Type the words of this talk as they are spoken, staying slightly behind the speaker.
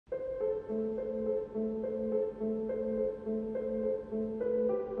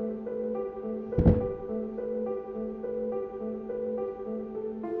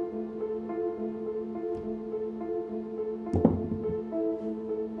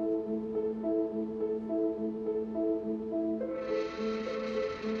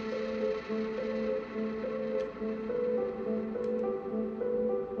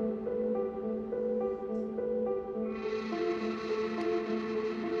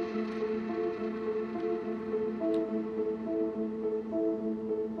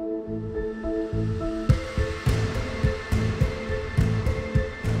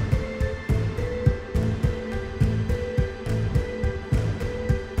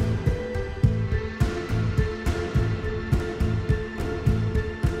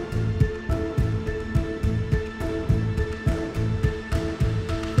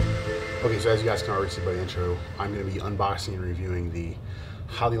Okay, so as you guys can already see by the intro, I'm going to be unboxing and reviewing the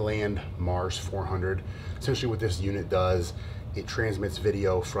Hollyland Mars 400. Essentially what this unit does, it transmits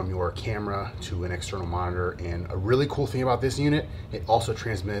video from your camera to an external monitor, and a really cool thing about this unit, it also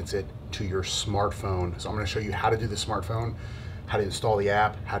transmits it to your smartphone. So I'm going to show you how to do the smartphone, how to install the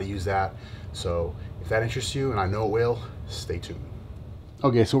app, how to use that. So if that interests you, and I know it will, stay tuned.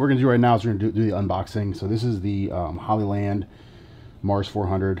 Okay, so what we're going to do right now is we're going to do the unboxing. So this is the Hollyland Mars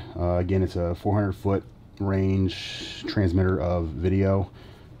 400. Again, it's a 400-foot range transmitter of video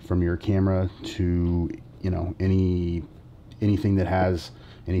from your camera to, you know, anything that has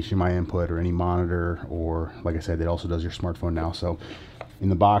an HDMI input or any monitor, or like I said, it also does your smartphone now. So in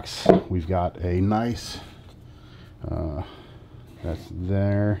the box, we've got a nice, that's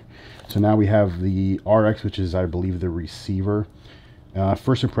there. So now we have the RX, which is, I believe, the receiver.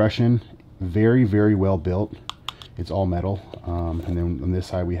 First impression, very, very well built. It's all metal, and then on this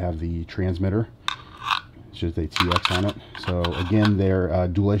side we have the transmitter. It's just a TX on it. So again, they're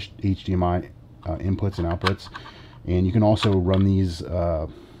dual HDMI inputs and outputs, and you can also run these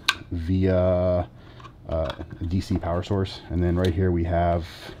via DC power source. And then right here we have,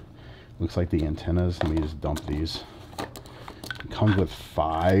 looks like the antennas. Let me just dump these. It comes with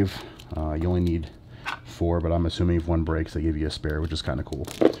 5. You only need 4, but I'm assuming if one breaks they give you a spare, which is kind of cool.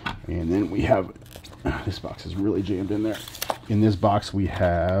 And then we have, this box is really jammed in there. In this box we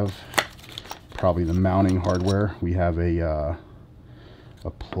have probably the mounting hardware. We have a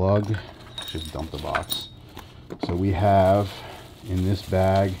plug. Just dump the box. So we have in this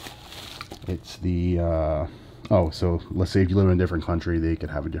bag, it's the oh, so let's say if you live in a different country, they could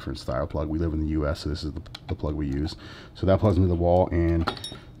have a different style plug. We live in the US, so this is the plug we use. So that plugs into the wall, and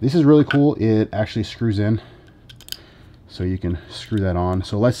this is really cool. It actually screws in, so you can screw that on.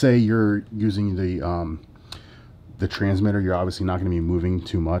 So let's say you're using the transmitter, you're obviously not going to be moving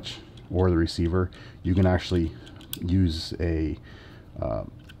too much, or the receiver. You can actually use a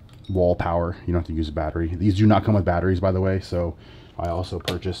wall power. You don't have to use a battery. These do not come with batteries, by the way, so I also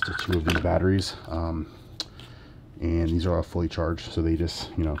purchased 2 of these batteries, and these are all fully charged, so they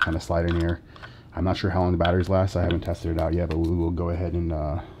just, you know, kind of slide in here. I'm not sure how long the batteries last. I haven't tested it out yet, but we will go ahead and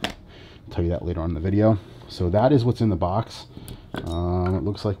tell you that later on in the video. So that is what's in the box. It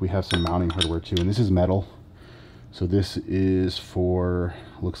looks like we have some mounting hardware too, and this is metal. So this is for,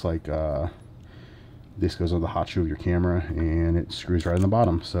 looks like this goes on the hot shoe of your camera, and it screws right in the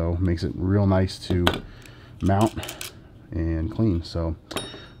bottom, so it makes it real nice to mount and clean. So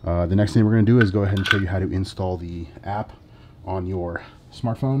the next thing we're going to do is go ahead and show you how to install the app on your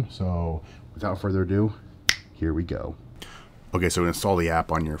smartphone. So without further ado, here we go. Okay, so to install the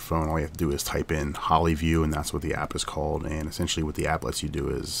app on your phone, all you have to do is type in HollyView, and that's what the app is called. And essentially what the app lets you do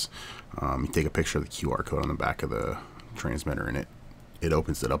is you take a picture of the QR code on the back of the transmitter, and it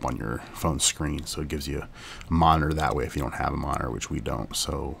opens it up on your phone screen. So it gives you a monitor that way if you don't have a monitor, which we don't.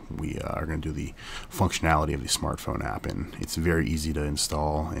 So we are going to do the functionality of the smartphone app, and it's very easy to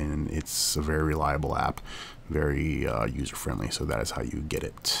install, and it's a very reliable app, very user-friendly. So that is how you get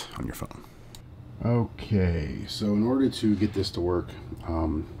it on your phone. Okay, so in order to get this to work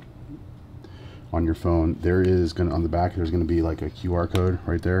on your phone, there is going to, on the back, there's going to be like a QR code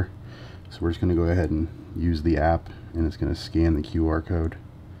right there. So we're just going to go ahead and use the app, and it's going to scan the QR code,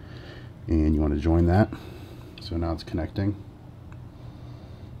 and you want to join that. So now it's connecting,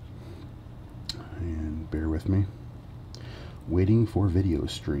 and bear with me, waiting for video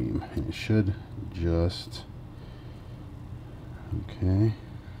stream, and it should just, okay.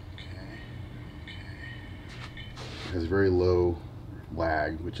 It has very low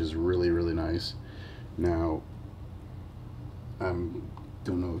lag, which is really, really nice. Now, I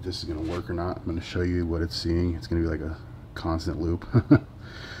don't know if this is going to work or not. I'm going to show you what it's seeing. It's going to be like a constant loop,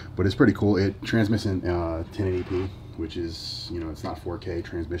 but it's pretty cool. It transmits in 1080p, which is, you know, it's not 4K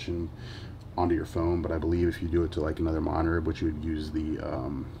transmission onto your phone, but I believe if you do it to like another monitor, which you would use the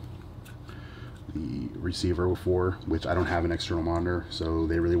receiver for, which I don't have an external monitor, so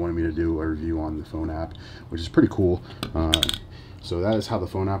they really wanted me to do a review on the phone app, which is pretty cool. So that is how the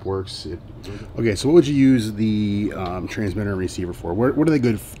phone app works. Okay, so what would you use the transmitter and receiver for? What are they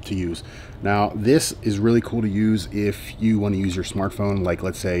good to use? Now, this is really cool to use if you want to use your smartphone, like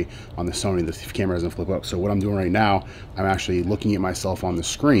let's say on the Sony, the camera doesn't flip up. So what I'm doing right now, I'm actually looking at myself on the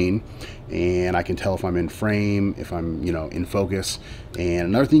screen, and I can tell if I'm in frame, if I'm, you know, in focus. And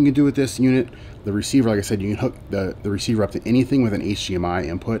another thing you can do with this unit, the receiver, like I said, you can hook the receiver up to anything with an HDMI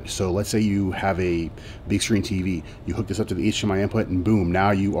input. So let's say you have a big screen TV, you hook this up to the HDMI input, and boom,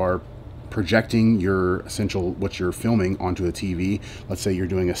 now you are projecting your essential, what you're filming, onto the TV. Let's say you're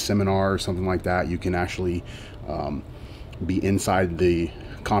doing a seminar or something like that, you can actually be inside the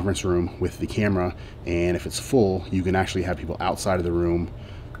conference room with the camera, and if it's full, you can actually have people outside of the room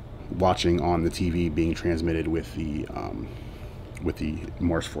watching on the TV being transmitted with the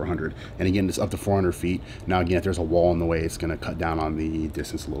Mars 400. And again, it's up to 400 feet. Now again, if there's a wall in the way, it's going to cut down on the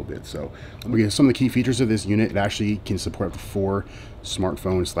distance a little bit. So okay, some of the key features of this unit, it actually can support up to 4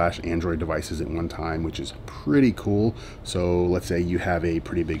 smartphone / Android devices at one time, which is pretty cool. So let's say you have a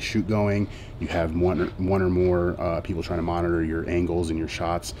pretty big shoot going, you have one or more people trying to monitor your angles and your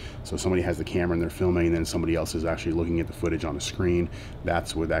shots. So somebody has the camera and they're filming, and then somebody else is actually looking at the footage on the screen.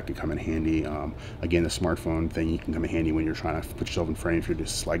 That's where that could come in handy. Again, the smartphone thing, you can come in handy when you're trying to put yourself in frame, if you're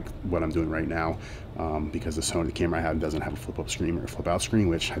just like what I'm doing right now, because the Sony, the camera I have, doesn't have a flip up screen or a flip out screen,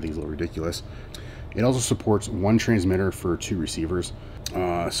 which I think is a little ridiculous. It also supports 1 transmitter for 2 receivers.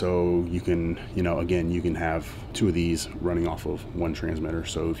 So you can, you know, again, you can have 2 of these running off of 1 transmitter.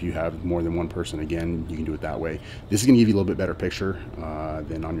 So if you have more than 1 person, again, you can do it that way. This is going to give you a little bit better picture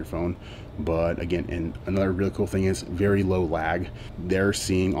than on your phone. But again, and another really cool thing is very low lag. They're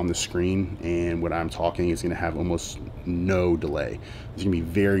seeing on the screen, and what I'm talking is going to have almost no delay. There's going to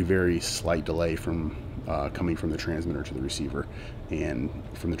be very, very slight delay from coming from the transmitter to the receiver, and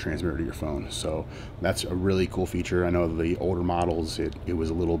from the transmitter to your phone. So that's a really cool feature. I know the older models, it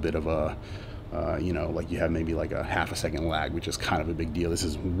was a little bit of a you know, like you have maybe like a ½ second lag, which is kind of a big deal. This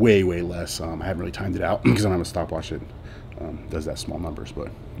is way less. I haven't really timed it out because I don't have a stopwatch that does that small numbers, but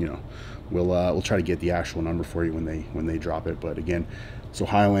you know, we'll try to get the actual number for you when they drop it. But again, so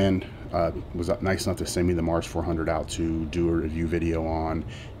Hollyland was nice enough to send me the Mars 400 out to do a review video on,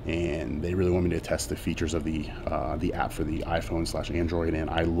 and they really want me to test the features of the app for the iPhone / Android,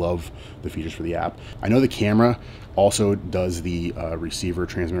 and I love the features for the app. I know the camera also does the receiver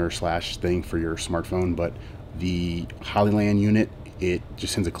transmitter / thing for your smartphone, but the Hollyland unit, it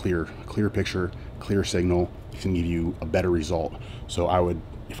just sends a clear picture, clear signal. It can give you a better result. So I would,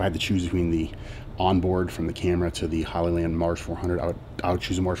 if I had to choose between the onboard from the camera to the Hollyland Mars 400, I would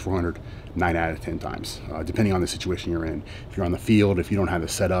choose the Mars 400 9 out of 10 times, depending on the situation you're in. If you're on the field, if you don't have the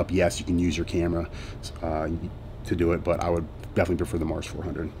setup, yes, you can use your camera to do it, but I would definitely prefer the Mars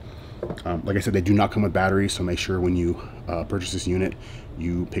 400. Like I said, they do not come with batteries, so make sure when you purchase this unit,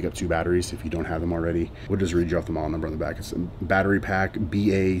 you pick up 2 batteries if you don't have them already. We'll just read you off the model number on the back. It's a battery pack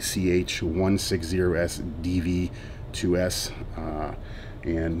BACH160SDV2S,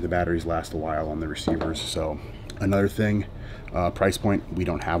 and the batteries last a while on the receivers. So another thing, price point, we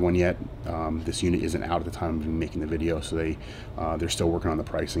don't have one yet. This unit isn't out at the time of making the video, so they're still working on the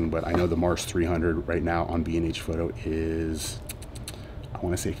pricing. But I know the Mars 300 right now on B&H Photo is, I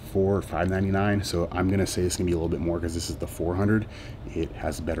want to say $4 or $5.99. So I'm gonna say it's gonna be a little bit more because this is the 400. It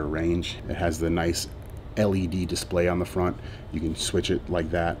has better range. It has the nice LED display on the front. You can switch it like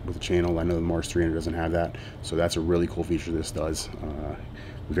that with the channel. I know the Mars 300 doesn't have that, so that's a really cool feature this does.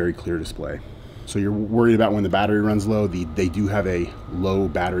 Very clear display. So you're worried about when the battery runs low, they do have a low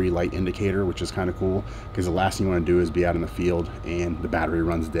battery light indicator, which is kind of cool, because the last thing you want to do is be out in the field and the battery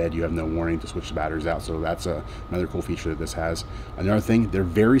runs dead. You have no warning to switch the batteries out. So that's another cool feature that this has. Another thing, they're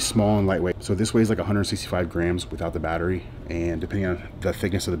very small and lightweight. So this weighs like 165 grams without the battery, and depending on the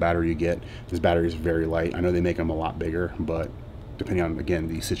thickness of the battery you get, this battery is very light. I know they make them a lot bigger, but depending on, again,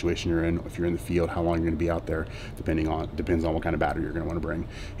 the situation you're in, if you're in the field, how long you're going to be out there, depends on what kind of battery you're going to want to bring.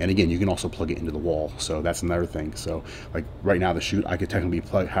 And again, you can also plug it into the wall, so that's another thing. So like right now, the shoot, I could technically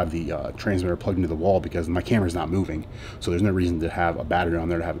have the transmitter plugged into the wall because my camera's not moving, so there's no reason to have a battery on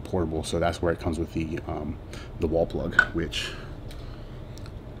there to have it portable. So that's where it comes with the wall plug, which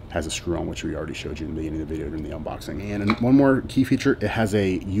has a screw on, which we already showed you in the beginning of the video during the unboxing. And one more key feature, it has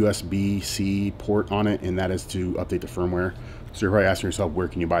a USB-C port on it, and that is to update the firmware So you're probably asking yourself, where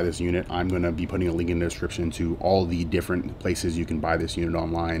can you buy this unit? I'm going to be putting a link in the description to all the different places you can buy this unit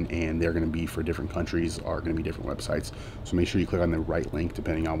online, and they're going to be for different countries, are going to be different websites. So make sure you click on the right link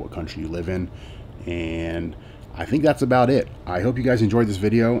depending on what country you live in. And I think that's about it. I hope you guys enjoyed this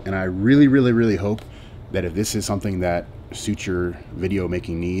video, and I really hope that if this is something that suits your video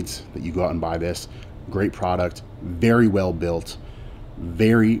making needs, that you go out and buy this. Great product, very well built,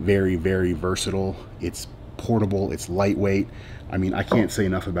 very versatile. It's portable, it's lightweight. I mean, I can't say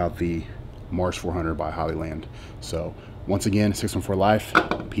enough about the Mars 400 by Hollyland. So once again, 614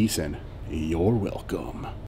 Life, peace and you're welcome.